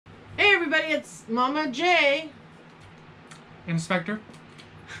everybody, it's Mama J. And Spectre.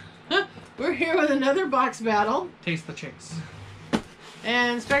 We're here with another box battle. Taste the chase.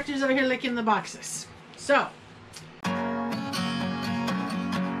 And Spectre's over here licking the boxes. So.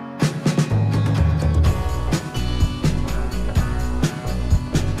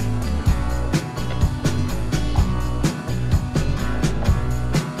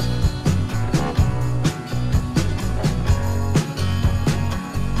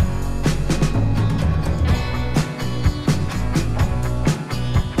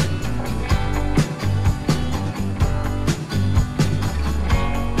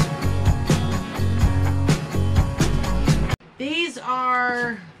 These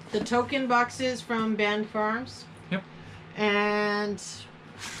are the token boxes from Band Farms. Yep. And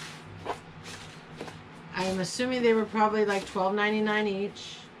I'm assuming they were probably like $12.99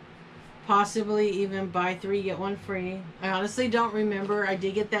 each. Possibly even buy 3 get 1 free. I honestly don't remember. I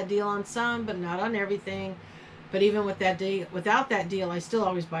did get that deal on some, but not on everything. But even with that deal, without that deal, I still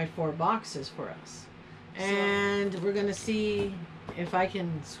always buy 4 boxes for us. And we're gonna see if I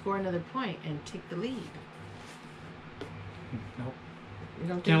can score another point and take the lead. Nope. You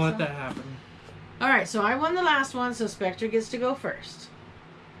don't think Can't so? let that happen. Alright, so I won the last one, so Spectre gets to go first.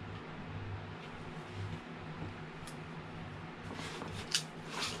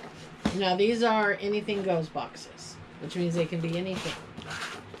 Now these are anything goes boxes, which means they can be anything.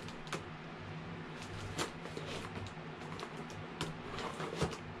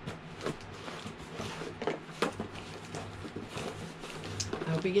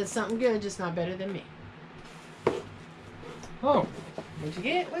 I hope he gets something good, just not better than me. Oh. What'd you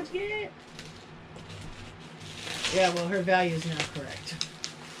get? What'd you get? Yeah, well, her value is now correct.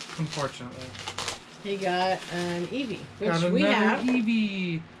 Unfortunately. He got an Eevee, which Got we have.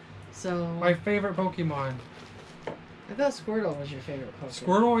 Eevee. So My favorite Pokemon. I thought Squirtle was your favorite Pokemon.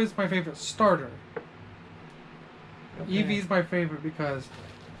 Squirtle is my favorite starter. Okay. Eevee's my favorite because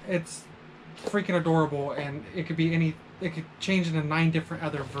it's freaking adorable and it could be any. It could change into 9 different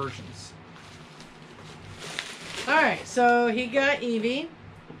other versions. Alright, so he got Eevee.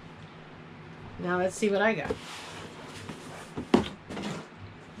 Now let's see what I got.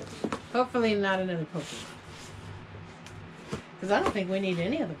 Hopefully not another Pokemon. Because I don't think we need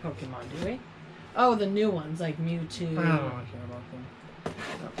any other Pokemon, do we? Oh, the new ones, like Mewtwo. I don't really care about them. Oh,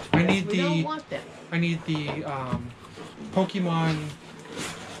 I yes, need we the- don't want them. I need the Pokemon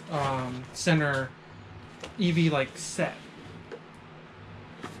Center Eevee like set.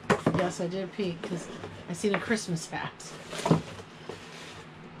 Yes, I did peek because I seen a Christmas hat.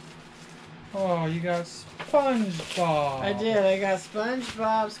 Oh, you got SpongeBob. I did. I got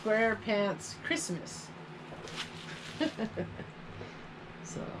SpongeBob SquarePants Christmas.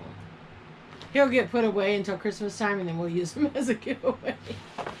 So he'll get put away until Christmas time, and then we'll use him as a giveaway.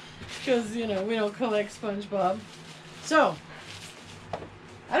 Because, you know, we don't collect SpongeBob. So,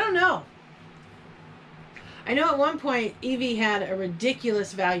 I don't know. I know at one point Eevee had a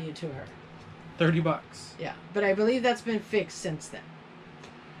ridiculous value to her. $30. Yeah, but I believe that's been fixed since then.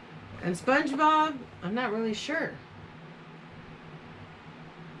 And SpongeBob, I'm not really sure.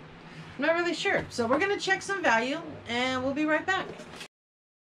 I'm not really sure. So we're going to check some value, and we'll be right back.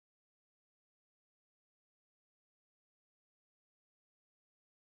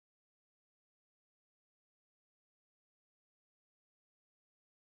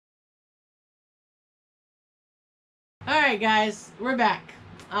 Alright guys, we're back.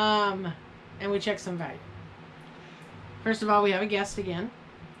 And we checked some value. First of all, we have a guest again.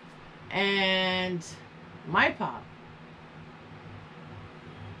 And my pop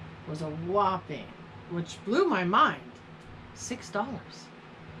was a whopping, which blew my mind, $6.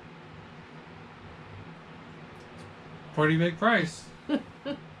 Pretty big price.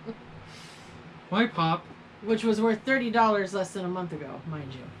 My pop. Which was worth $30 less than a month ago,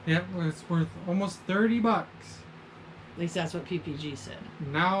 mind you. Yeah, it's worth almost $30. At least that's what PPG said.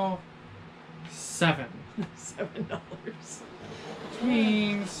 Now, $7. $7. Which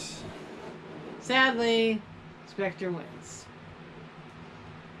means... Sadly, Spectre wins.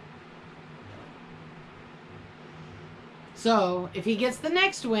 So, if he gets the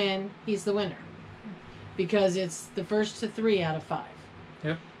next win, he's the winner. Because it's the first to 3 out of 5.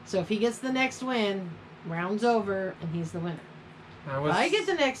 Yep. So if he gets the next win, round's over, and he's the winner. If I get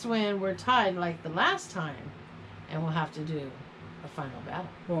the next win, we're tied like the last time, and we'll have to do a final battle.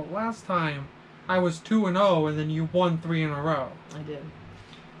 Well, last time I was 2-0, and then you won 3 in a row. I did.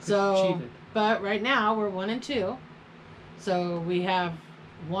 So, cheated. But right now we're 1 and 2. So we have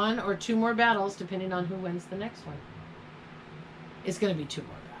 1 or 2 more battles, depending on who wins the next one. It's going to be 2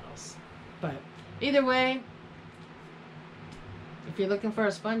 more battles, but either way, If you're looking for a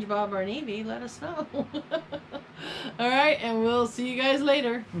SpongeBob or an Eevee, let us know. Alright, and we'll see you guys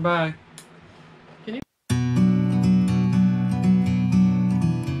later. Bye.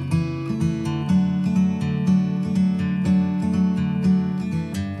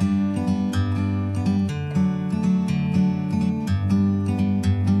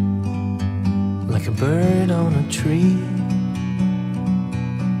 Like a bird on a tree,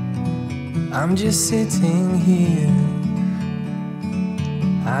 I'm just sitting here.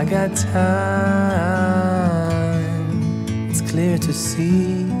 I got time, it's clear to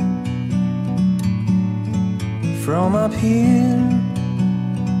see. From up here,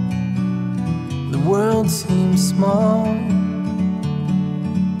 the world seems small.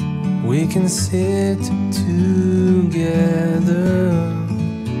 We can sit together.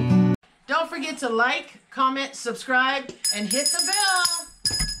 Don't forget to like, comment, subscribe, and hit the bell.